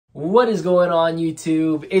What is going on,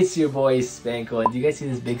 YouTube? It's your boy Spanko, and do you guys see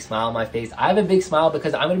this big smile on my face? I have a big smile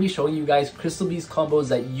because I'm going to be showing you guys Crystal Beast combos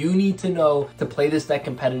that you need to know to play this deck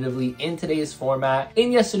competitively in today's format.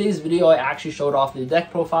 In yesterday's video, I actually showed off the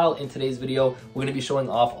deck profile. In today's video, we're going to be showing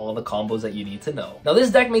off all the combos that you need to know. Now,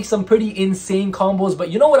 this deck makes some pretty insane combos,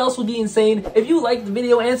 but you know what else would be insane? If you like the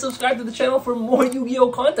video and subscribe to the channel for more Yu-Gi-Oh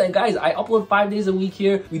content. Guys, I upload 5 days a week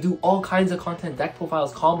here. We do all kinds of content, deck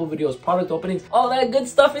profiles, combo videos, product openings, all that good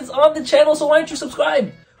stuff. It's on the channel, so why aren't you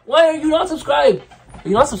subscribed? Why are you not subscribed? Are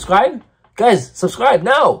you not subscribed? Guys, subscribe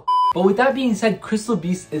now! But with that being said, Crystal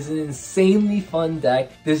Beast is an insanely fun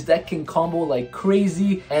deck. This deck can combo like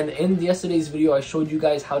crazy, and in yesterday's video, I showed you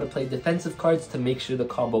guys how to play defensive cards to make sure the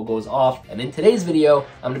combo goes off. And in today's video,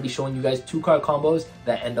 I'm going to be showing you guys 2-card combos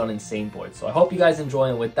that end on insane boards. So I hope you guys enjoy,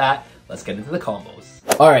 and with that, let's get into the combos.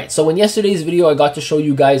 Alright, so in yesterday's video, I got to show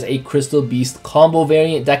you guys a Crystal Beast combo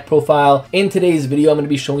variant deck profile. In today's video, I'm going to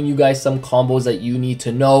be showing you guys some combos that you need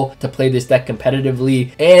to know to play this deck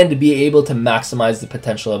competitively and be able to maximize the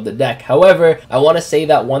potential of the deck. However, I want to say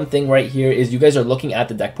that one thing right here is you guys are looking at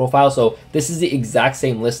the deck profile. So this is the exact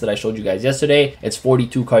same list that I showed you guys yesterday. It's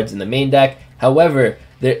 42 cards in the main deck. However,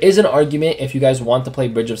 there is an argument if you guys want to play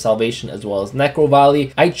Bridge of Salvation as well as Necro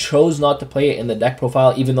Valley. I chose not to play it in the deck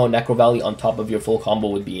profile, even though Necro Valley on top of your full combo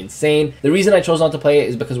would be insane. The reason I chose not to play it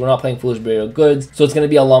is because we're not playing Foolish Burial Goods, so it's going to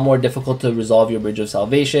be a lot more difficult to resolve your Bridge of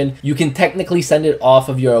Salvation. You can technically send it off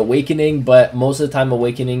of your Awakening, but most of the time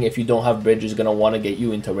Awakening, if you don't have Bridge, is going to want to get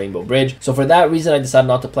you into Rainbow Bridge. So for that reason, I decided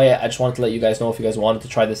not to play it. I just wanted to let you guys know if you guys wanted to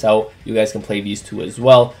try this out, you guys can play these two as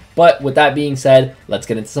well. But with that being said, let's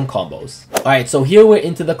get into some combos. Alright, so here we're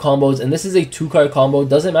into the combos, and this is a 2-card combo.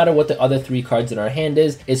 Doesn't matter what the other 3 cards in our hand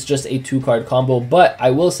is, it's just a 2-card combo. But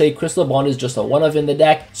I will say Crystal Bond is just a 1-of in the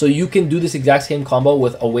deck, so you can do this exact same combo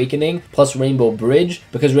with Awakening plus Rainbow Bridge,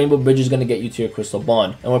 because Rainbow Bridge is going to get you to your Crystal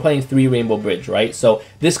Bond. And we're playing 3 Rainbow Bridge, right? So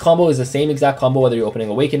this combo is the same exact combo whether you're opening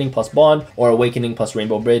Awakening plus Bond or Awakening plus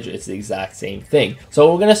Rainbow Bridge. It's the exact same thing.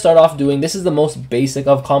 So we're going to start off doing, this is the most basic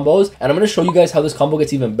of combos, and I'm going to show you guys how this combo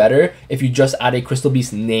gets even better if you just add a Crystal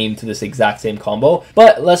Beast name to this exact same combo.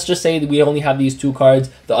 But let's just say that we only have these 2 cards.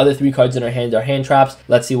 The other 3 cards in our hand are hand traps.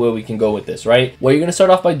 Let's see where we can go with this, right? What you're going to start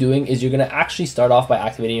off by doing is you're going to actually start off by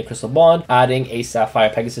activating your Crystal Bond, adding a Sapphire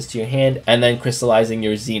Pegasus to your hand, and then crystallizing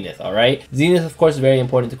your Zenith, alright? Zenith, of course, is very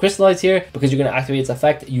important to crystallize here because you're going to activate its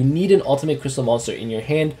effect. You need an ultimate crystal monster in your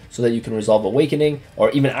hand so that you can resolve Awakening, or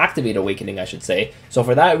even activate Awakening, I should say. So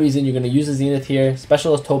for that reason, you're going to use the Zenith here.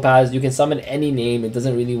 Specialist Topaz, you can summon any name. It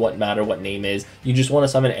doesn't really matter what name is. You just want to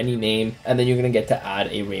summon any name, and then you're going to get to add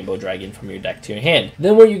a Rainbow Dragon from your deck to your hand.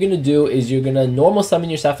 Then what you're going to do is you're going to normal summon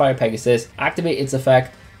your Sapphire Pegasus, activate its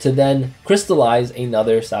effect, to then crystallize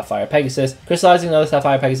another Sapphire Pegasus. Crystallizing another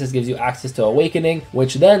Sapphire Pegasus gives you access to Awakening,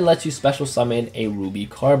 which then lets you special summon a Ruby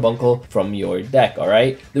Carbuncle from your deck,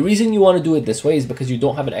 alright? The reason you want to do it this way is because you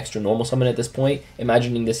don't have an extra normal summon at this point,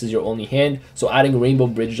 imagining this is your only hand, so adding Rainbow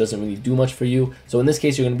Bridge doesn't really do much for you. So in this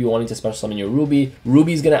case, you're going to be wanting to special summon your Ruby.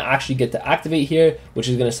 Ruby is going to actually get to activate here, which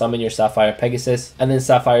is going to summon your Sapphire Pegasus, and then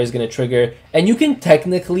Sapphire is going to trigger. And you can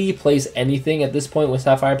technically place anything at this point with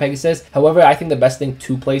Sapphire Pegasus. However, I think the best thing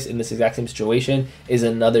to place in this exact same situation is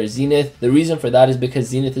another Zenith. The reason for that is because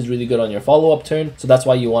Zenith is really good on your follow-up turn, so that's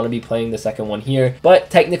why you want to be playing the second one here. But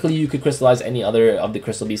technically, you could crystallize any other of the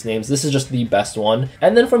Crystal Beast names. This is just the best one.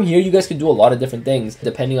 And then from here, you guys could do a lot of different things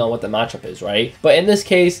depending on what the matchup is, right? But in this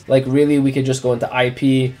case, like really, we could just go into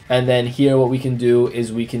IP, and then here what we can do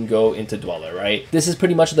is we can go into Dweller, right? This is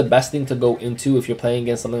pretty much the best thing to go into if you're playing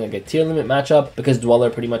against something like a tier limit matchup, because Dweller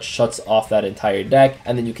pretty much shuts off that entire deck,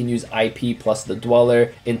 and then you can use IP plus the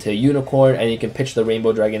Dweller into Unicorn, and you can pitch the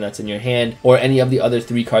Rainbow Dragon that's in your hand, or any of the other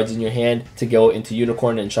 3 cards in your hand to go into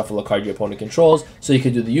Unicorn and shuffle a card your opponent controls. So you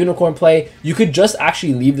could do the Unicorn play. You could just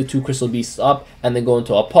actually leave the 2 Crystal Beasts up and then go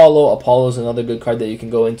into Apollo. Apollo is another good card that you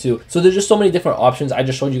can go into. So there's just so many different options. I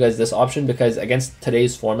just showed you guys this option because against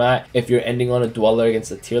today's format, if you're ending on a Dweller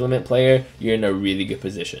against a tier limit player, you're in a really good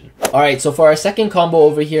position. Alright, so for our second combo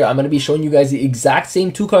over here, I'm going to be showing you guys the exact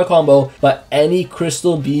same 2-card combo, but any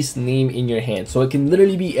Crystal Beast name in your hand. So it can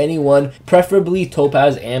literally be anyone, preferably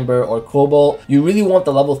Topaz, Amber, or Cobalt. You really want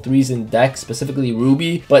the level 3s in deck, specifically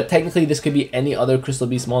Ruby, but technically this could be any other Crystal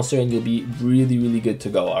Beast monster and you'll be really good to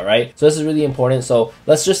go, alright? So this is really important. So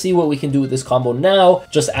let's just see what we can do with this combo now,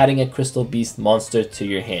 just adding a Crystal Beast monster to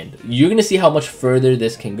your hand. You're going to see how much further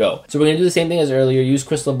this can go. So we're going to do the same thing as earlier, use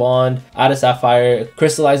Crystal Bond, add a Sapphire,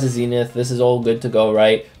 crystallize the Zenith. This is all good to go,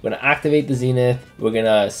 right? We're going to activate the Zenith. We're going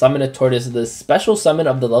to summon a Tortoise. The special summon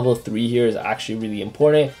of the level 3 here is actually really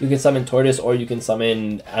important. You can summon Tortoise or you can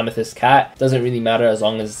summon Amethyst Cat. Doesn't really matter as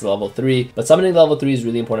long as it's level 3. But summoning level 3 is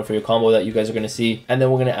really important for your combo that you guys are going to see. And then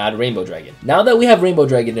we're going to add Rainbow Dragon. Now that we have Rainbow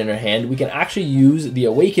Dragon in our hand, we can actually use the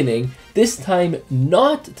Awakening, this time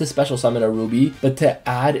not to special summon a Ruby, but to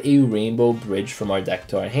add a Rainbow Bridge from our deck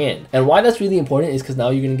to our hand. And why that's really important is because now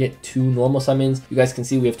you're going to get 2 normal summons. You guys can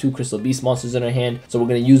see we have 2 Crystal Beast monsters in our hand, so we're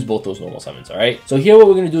going to use both those normal summons, alright? So here what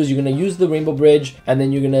we're going to do is you're going to use the Rainbow Bridge, and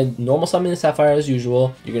then you're going to normal summon the Sapphire as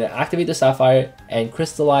usual. You're going to activate the Sapphire and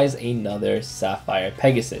crystallize another Sapphire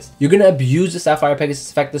Pegasus. You're going to abuse the Sapphire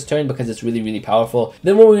Pegasus effect this turn because it's really, really powerful.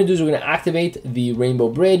 Then what we're going to do is we're going to activate the Rainbow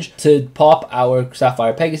Bridge to pop our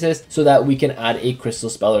Sapphire Pegasus so that we can add a Crystal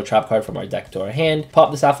Spell or Trap card from our deck to our hand,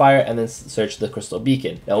 pop the Sapphire, and then search the Crystal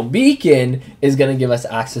Beacon. Now, Beacon is going to give us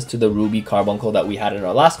access to the Ruby Carbuncle that we had in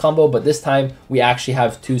our last combo, but this time we actually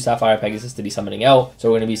have 2 Sapphire Pegasus to be summoning out. So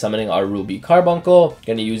we're going to be summoning our Ruby Carbuncle,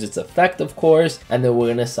 going to use its effect, of course, and then we're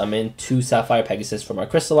going to summon 2 Sapphire Pegasus from our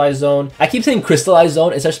Crystallized Zone. I keep saying Crystallized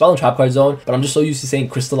Zone, it's our Spell and Trap card zone, but I'm just so used to saying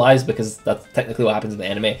Crystallized because that's technically what happens in the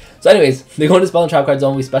anime. So anyways, they go into Spell and Trap card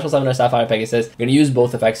zone, we special summon our Sapphire Pegasus. You're going to use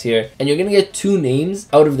both effects here, and you're going to get 2 names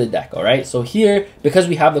out of the deck, alright? So here, because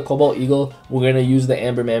we have the Cobalt Eagle, we're going to use the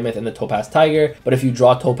Amber Mammoth and the Topaz Tiger, but if you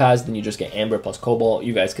draw Topaz, then you just get Amber plus Cobalt.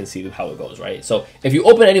 You guys can see how it goes, right? So if you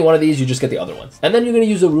open any one of these, you just get the other ones. And then you're going to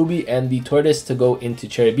use the Ruby and the Tortoise to go into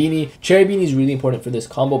Cherry Beanie. Cherry Beanie is really important for this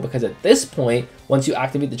combo because at this point, once you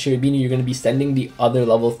activate the Cherry Beanie, you're going to be sending the other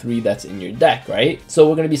level 3 that's in your deck, right? So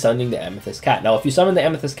we're going to be sending the Amethyst Cat. Now, if you summon the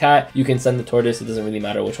Amethyst Cat, you can send the Tortoise. It doesn't really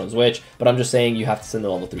matter which one's which, but I'm just saying you have to send the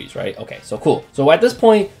level 3s, right? Okay, so cool. So at this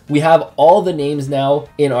point, we have all the names now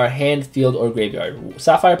in our hand, field, or graveyard.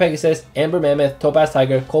 Sapphire Pegasus, Amber Mammoth, Topaz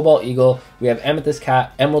Tiger, Cobalt Eagle. We have Amethyst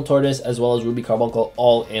Cat, Emerald Tortoise, as well as Ruby Carbuncle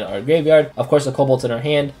all in our graveyard. Of course, the Cobalt's in our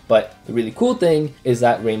hand, but the really cool thing is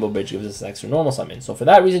that Rainbow Bridge gives us an extra normal summon. So for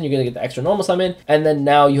that reason, you're going to get the extra normal summon, and then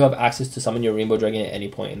now you have access to summon your Rainbow Dragon at any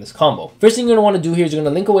point in this combo. First thing you're going to want to do here is you're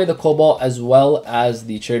going to link away the Cobalt as well as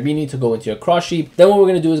the Cherry Beanie to go into your Cross Sheep. Then what we're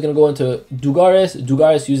going to do is going to go into Dugaris.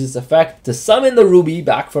 Dugaris uses its effect to summon the Ruby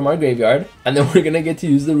back from our graveyard, and then we're going to get to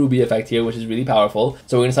use the Ruby effect here, which is really powerful.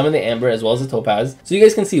 So we're going to summon the Amber as well as the Topaz. So you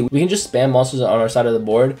guys can see, we can just spam monsters on our side of the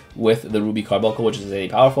board with the Ruby Carbuncle, which is really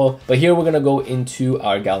powerful. But here we're going to go into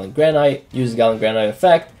our Gallant Granite, use the Gallant Granite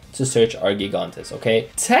effect to search our Gigantus, okay?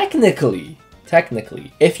 Technically,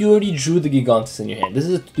 if you already drew the Gigantus in your hand, this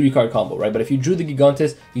is a 3-card combo, right? But if you drew the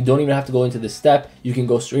Gigantus, you don't even have to go into this step. You can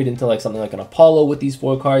go straight into like something like an Apollo with these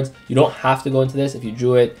 4 cards. You don't have to go into this if you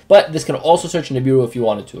drew it, but this can also search Nibiru if you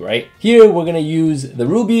wanted to, right? Here, we're going to use the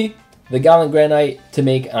Ruby, the Gallant Granite to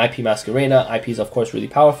make an IP Masquerena. IP is of course really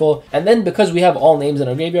powerful. And then because we have all names in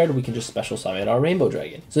our graveyard, we can just special summon our Rainbow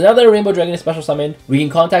Dragon. So now that our Rainbow Dragon is special summoned, we can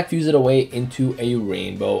contact fuse it away into a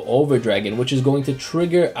Rainbow Over Dragon, which is going to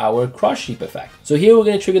trigger our Cross Sheep effect. So here we're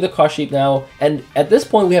going to trigger the Cross Sheep now. And at this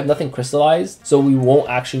point we have nothing crystallized, so we won't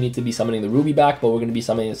actually need to be summoning the Ruby back, but we're going to be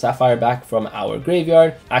summoning the Sapphire back from our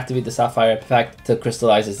graveyard. Activate the Sapphire effect to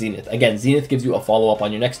crystallize the Zenith. Again, Zenith gives you a follow-up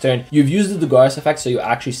on your next turn. You've used the Dugaris effect, so you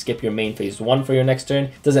actually skip your main phase 1 for your next turn.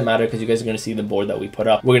 Doesn't matter because you guys are going to see the board that we put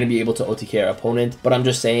up. We're going to be able to OTK our opponent, but I'm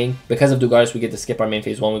just saying because of Dugaris we get to skip our main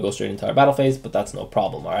phase 1, we go straight into our battle phase, but that's no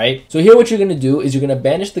problem, alright? So here what you're going to do is you're going to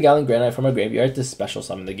banish the Gallant Granite from our graveyard to special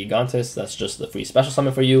summon the Gigantus. That's just the free special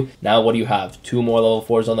summon for you. Now what do you have? 2 more level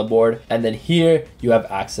 4s on the board, and then here you have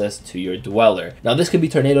access to your Dweller. Now this could be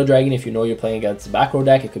Tornado Dragon if you know you're playing against a back row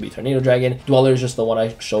deck. It could be Tornado Dragon. Dweller is just the one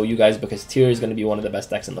I show you guys because Tier is going to be one of the best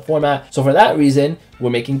decks in the format. So for that reason, we're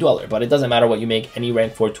making Dweller, but it doesn't matter what you make. Any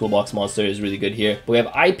rank 4 toolbox monster is really good here. But we have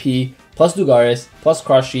IP plus Dugaris plus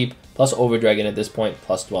Cross Sheep plus Over Dragon at this point,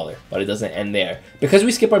 plus Dweller, but it doesn't end there. Because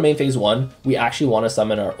we skip our main phase 1, we actually want to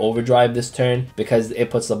summon our Overdrive this turn because it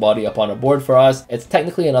puts the body up on a board for us. It's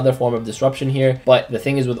technically another form of disruption here, but the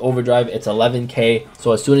thing is with Overdrive, it's 11k,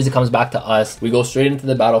 so as soon as it comes back to us, we go straight into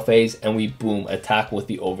the battle phase and we boom, attack with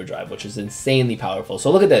the Overdrive, which is insanely powerful. So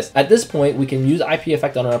look at this. At this point, we can use IP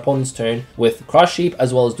effect on our opponent's turn with Cross Sheep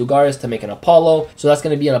as well as Dugaris to make an Apollo. So that's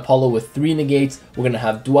going to be an Apollo with 3 negates. We're going to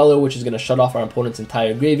have Dweller, which is going to shut off our opponent's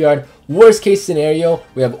entire graveyard. Worst case scenario,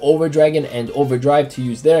 we have Overdragon and Overdrive to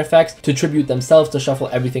use their effects to tribute themselves to shuffle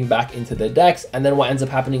everything back into the decks, and then what ends up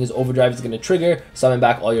happening is Overdrive is going to trigger, summon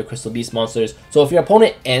back all your Crystal Beast monsters. So if your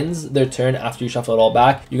opponent ends their turn after you shuffle it all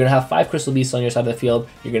back, you're going to have 5 Crystal Beasts on your side of the field.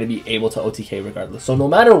 You're going to be able to OTK regardless. So no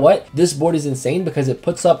matter what, this board is insane because it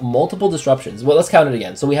puts up multiple disruptions. Well, let's count it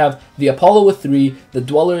again. So we have the Apollo with 3, the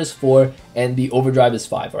Dweller is 4, and the Overdrive is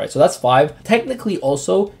 5. All right, so that's 5. Technically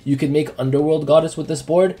also, you could make Underworld Goddess with this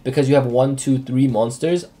board because you have have 1, 2, 3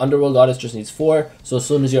 monsters. Underworld Goddess just needs 4. So as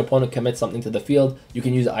soon as your opponent commits something to the field, you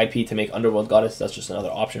can use IP to make Underworld Goddess. That's just another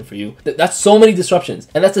option for you. That's so many disruptions.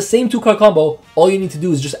 And that's the same 2-card combo. All you need to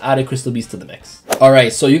do is just add a Crystal Beast to the mix.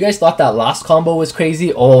 Alright, so you guys thought that last combo was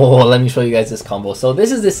crazy? Oh, let me show you guys this combo. So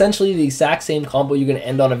this is essentially the exact same combo. You're going to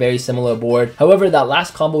end on a very similar board. However, that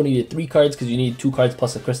last combo needed 3 cards because you need 2 cards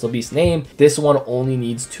plus a Crystal Beast name. This one only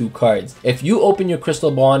needs 2 cards. If you open your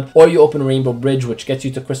Crystal Bond or you open Rainbow Bridge, which gets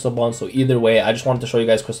you to Crystal Bond, so either way, I just wanted to show you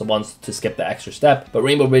guys Crystal Bonds to skip the extra step, but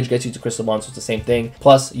Rainbow Bridge gets you to Crystal Bond, so it's the same thing,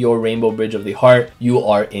 plus your Rainbow Bridge of the Heart, you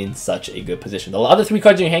are in such a good position. The other 3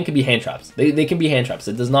 cards in your hand can be hand traps. They can be hand traps.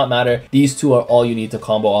 It does not matter. These 2 are all you need to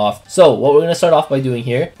combo off. So what we're going to start off by doing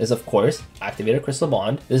here is, of course, activate a Crystal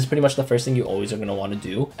Bond. This is pretty much the first thing you always are going to want to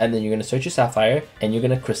do. And then you're going to search your Sapphire and you're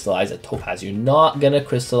going to crystallize a Topaz. You're not going to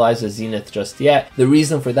crystallize a Zenith just yet. The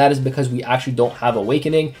reason for that is because we actually don't have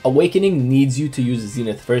Awakening. Awakening needs you to use the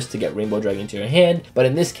Zenith first to get Rainbow Dragon to your hand. But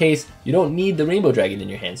in this case, you don't need the Rainbow Dragon in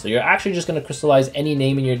your hand. So you're actually just going to crystallize any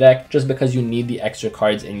name in your deck just because you need the extra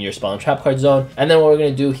cards in your Spell and Trap card zone. And then what we're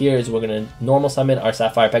going to do here is we're going to normal summon our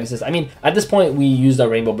Sapphire Pegasus. I mean, at this point, we used our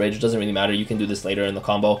Rainbow Bridge. It doesn't really matter. You can do this later in the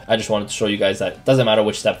combo. I just wanted to show you guys that it doesn't matter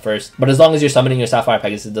which step first. But as long as you're summoning your Sapphire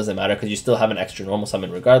Pegasus, it doesn't matter because you still have an extra normal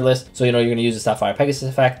summon regardless. So, you know, you're going to use the Sapphire Pegasus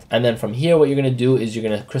effect. And then from here, what you're going to do is you're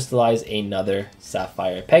going to crystallize another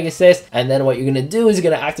Sapphire Pegasus. And then what you're going to do is you're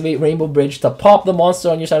going to activate Rainbow Bridge to pop the monster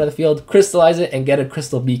on your side of the field, crystallize it, and get a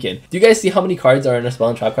Crystal Beacon. Do you guys see how many cards are in a Spell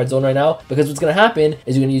and Trap card zone right now? Because what's going to happen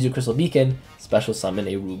is you're going to use your Crystal Beacon, special summon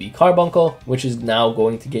a Ruby Carbuncle, which is now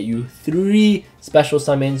going to get you 3 special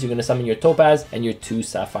summons. You're going to summon your Topaz and your 2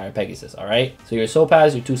 Sapphire Pegasus, alright? So your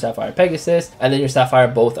Topaz, your 2 Sapphire Pegasus, and then your Sapphire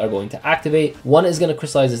both are going to activate. One is going to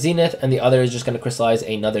crystallize a Zenith, and the other is just going to crystallize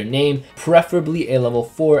another name, preferably a level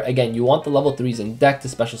 4. Again, you want the level 3s in deck to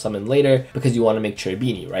special summon later because you want to make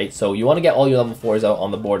Cherubini, right? So you want to get all your level 4s out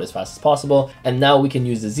on the board as fast as possible. And now we can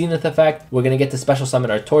use the Zenith effect. We're going to get to special summon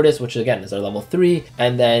our Tortoise, which again is our level 3,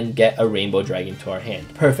 and then get a Rainbow Dragon to our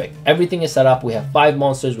hand. Perfect. Everything is set up. We have 5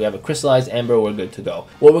 monsters. We have a crystallized Amber. We're good to go.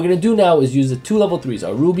 What we're going to do now is use the 2 level 3s,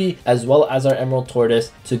 our Ruby as well as our Emerald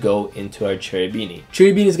Tortoise, to go into our Cherubini.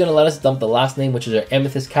 Cherubini is going to let us dump the last name, which is our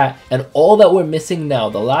Amethyst Cat, and all that we're missing now,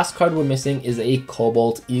 the last card we're missing, is a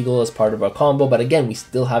Cobalt Eagle as part of our combo, but again, we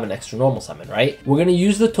still have an extra normal summon, right? We're going to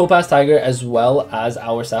use the Topaz Tiger as well as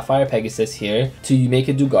our Sapphire Pegasus here to make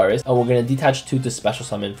a Dugaris, and we're going to detach 2 to special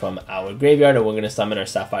summon from our graveyard, and we're going to summon our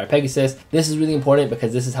Sapphire Pegasus. This is really important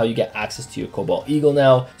because this is how you get access to your Cobalt Eagle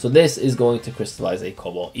now. So this is going to crystallize a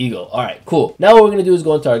Cobalt Eagle. All right, cool. Now what we're going to do is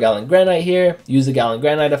go into our Gallant Granite here, use the Gallant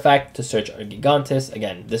Granite effect to search our Gigantus.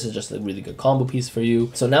 Again, this is just a really good combo piece for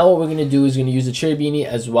you. So now what we're going to do is going to use the Cherubini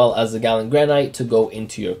as well as the Gallant Granite to go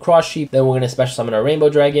into your Cross Sheep. Then we're going to special summon our Rainbow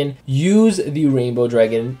Dragon, use the Rainbow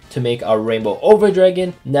Dragon to make our Rainbow Over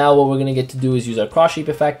Dragon. Now what we're going to get to do is use our Cross Sheep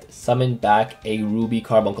effect, summon back a Ruby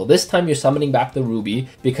Carbuncle. This time you're summoning back the Ruby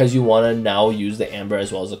because you want to now use the Amber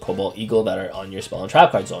as well as the Cobalt Eagle that are on your Spell and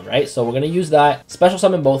Trap card zone, right? So we're going to use that, special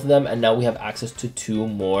summon both of them, and now we have access to 2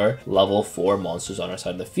 more level 4 monsters on our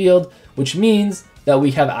side of the field, which means that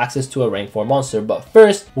we have access to a rank 4 monster. But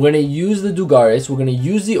first, we're going to use the Dugaris. We're going to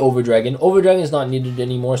use the Overdragon. Overdragon is not needed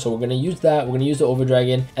anymore, so we're going to use that. We're going to use the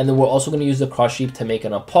Overdragon, and then we're also going to use the Cross Sheep to make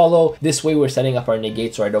an Apollo. This way, we're setting up our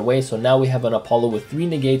negates right away. So now we have an Apollo with 3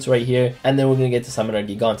 negates right here, and then we're going to get to summon our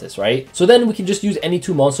Gigantus, right? So then we can just use any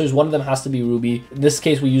 2 monsters. One of them has to be Ruby. In this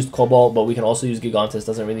case, we used Cobalt, but we can also use Gigantus.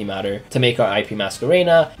 Doesn't really matter, to make our IP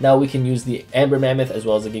Masquerena. Now we can use the Amber Mammoth as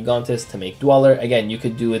well as the Gigantus to make Dweller. Again, you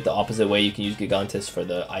could do it the opposite way. You can use Gigantus for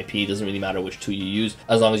the IP. Doesn't really matter which 2 you use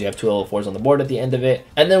as long as you have 2 level 4s on the board at the end of it.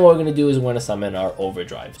 And then what we're going to do is we're going to summon our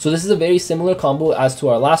Overdrive. So this is a very similar combo as to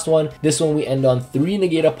our last one. This one we end on 3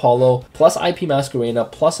 negate Apollo plus IP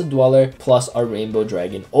Masquerena plus a Dweller plus our Rainbow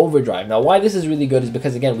Dragon Overdrive. Now why this is really good is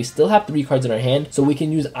because again we still have 3 cards in our hand, so we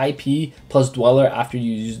can use IP plus Dweller after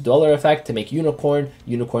you use Dweller effect to make Unicorn.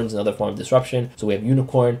 Unicorn is another form of disruption, so we have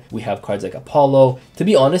Unicorn, we have cards like Apollo. To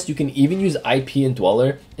be honest, you can even use IP and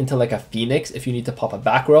Dweller into like a Phoenix if you need to pop a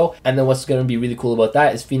back row. And then what's going to be really cool about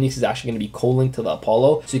that is Phoenix is actually going to be co-linked to the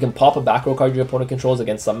Apollo, so you can pop a back row card your opponent controls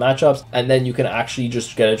against some matchups, and then you can actually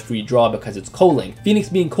just get a free draw because it's co-linked. Phoenix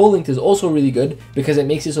being co-linked is also really good because it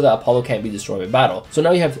makes it so that Apollo can't be destroyed by battle. So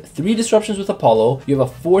now you have 3 disruptions with Apollo, you have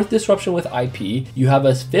a 4th disruption with IP, you have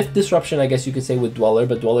a 5th disruption, I guess you could say, with Dweller,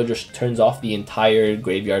 but Dweller just turns off the entire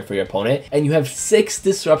graveyard for your opponent, and you have 6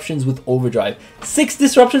 disruptions with Overdrive. 6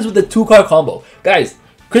 disruptions with the 2-card combo. Guys,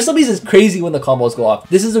 Crystal Beast is crazy when the combos go off.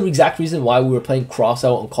 This is the exact reason why we were playing Cross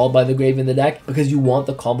Out and Called by the Grave in the deck, because you want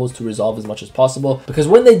the combos to resolve as much as possible. Because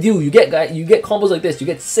when they do, you get combos like this. You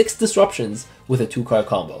get 6 disruptions with a 2-card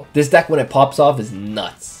combo. This deck, when it pops off, is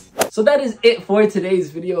nuts. So that is it for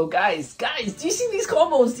today's video, guys. Do you see these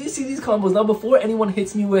combos? Do you see these combos? Now, before anyone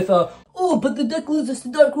hits me with oh, but the deck loses to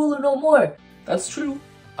Dark Ruler no more. That's true.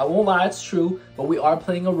 I won't lie, it's true, but we are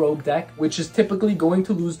playing a rogue deck, which is typically going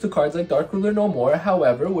to lose to cards like Dark Ruler no more.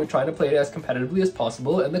 However, we're trying to play it as competitively as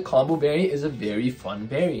possible, and the combo variant is a very fun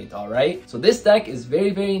variant, alright? So this deck is very,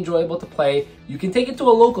 very enjoyable to play. You can take it to a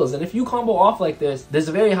locals, and if you combo off like this, there's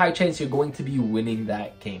a very high chance you're going to be winning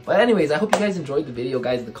that game. But anyways, I hope you guys enjoyed the video,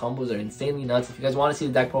 guys. The combos are insanely nuts. If you guys want to see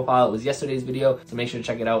the deck profile, it was yesterday's video, so make sure to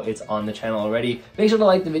check it out. It's on the channel already. Make sure to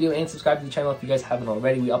like the video and subscribe to the channel if you guys haven't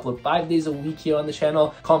already. We upload 5 days a week here on the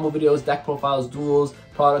channel. Combo videos, deck profiles, duels,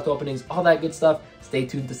 product openings, all that good stuff. Stay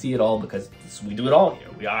tuned to see it all, because we do it all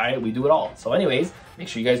here. We do it all. So anyways, make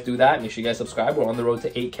sure you guys do that. Make sure you guys subscribe. We're on the road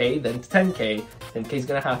to 8K, then to 10K. 10K is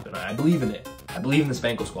gonna happen. I believe in it. I believe in the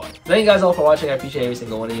Spanko squad. Thank you guys all for watching. I appreciate every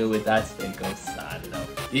single one of you. With that, Spanko signing out.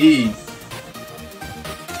 Peace.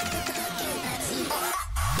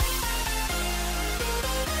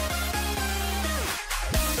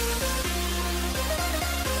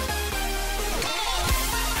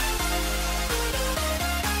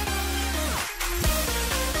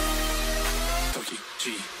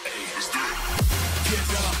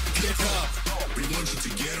 Get up, we want you to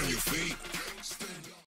get on your feet.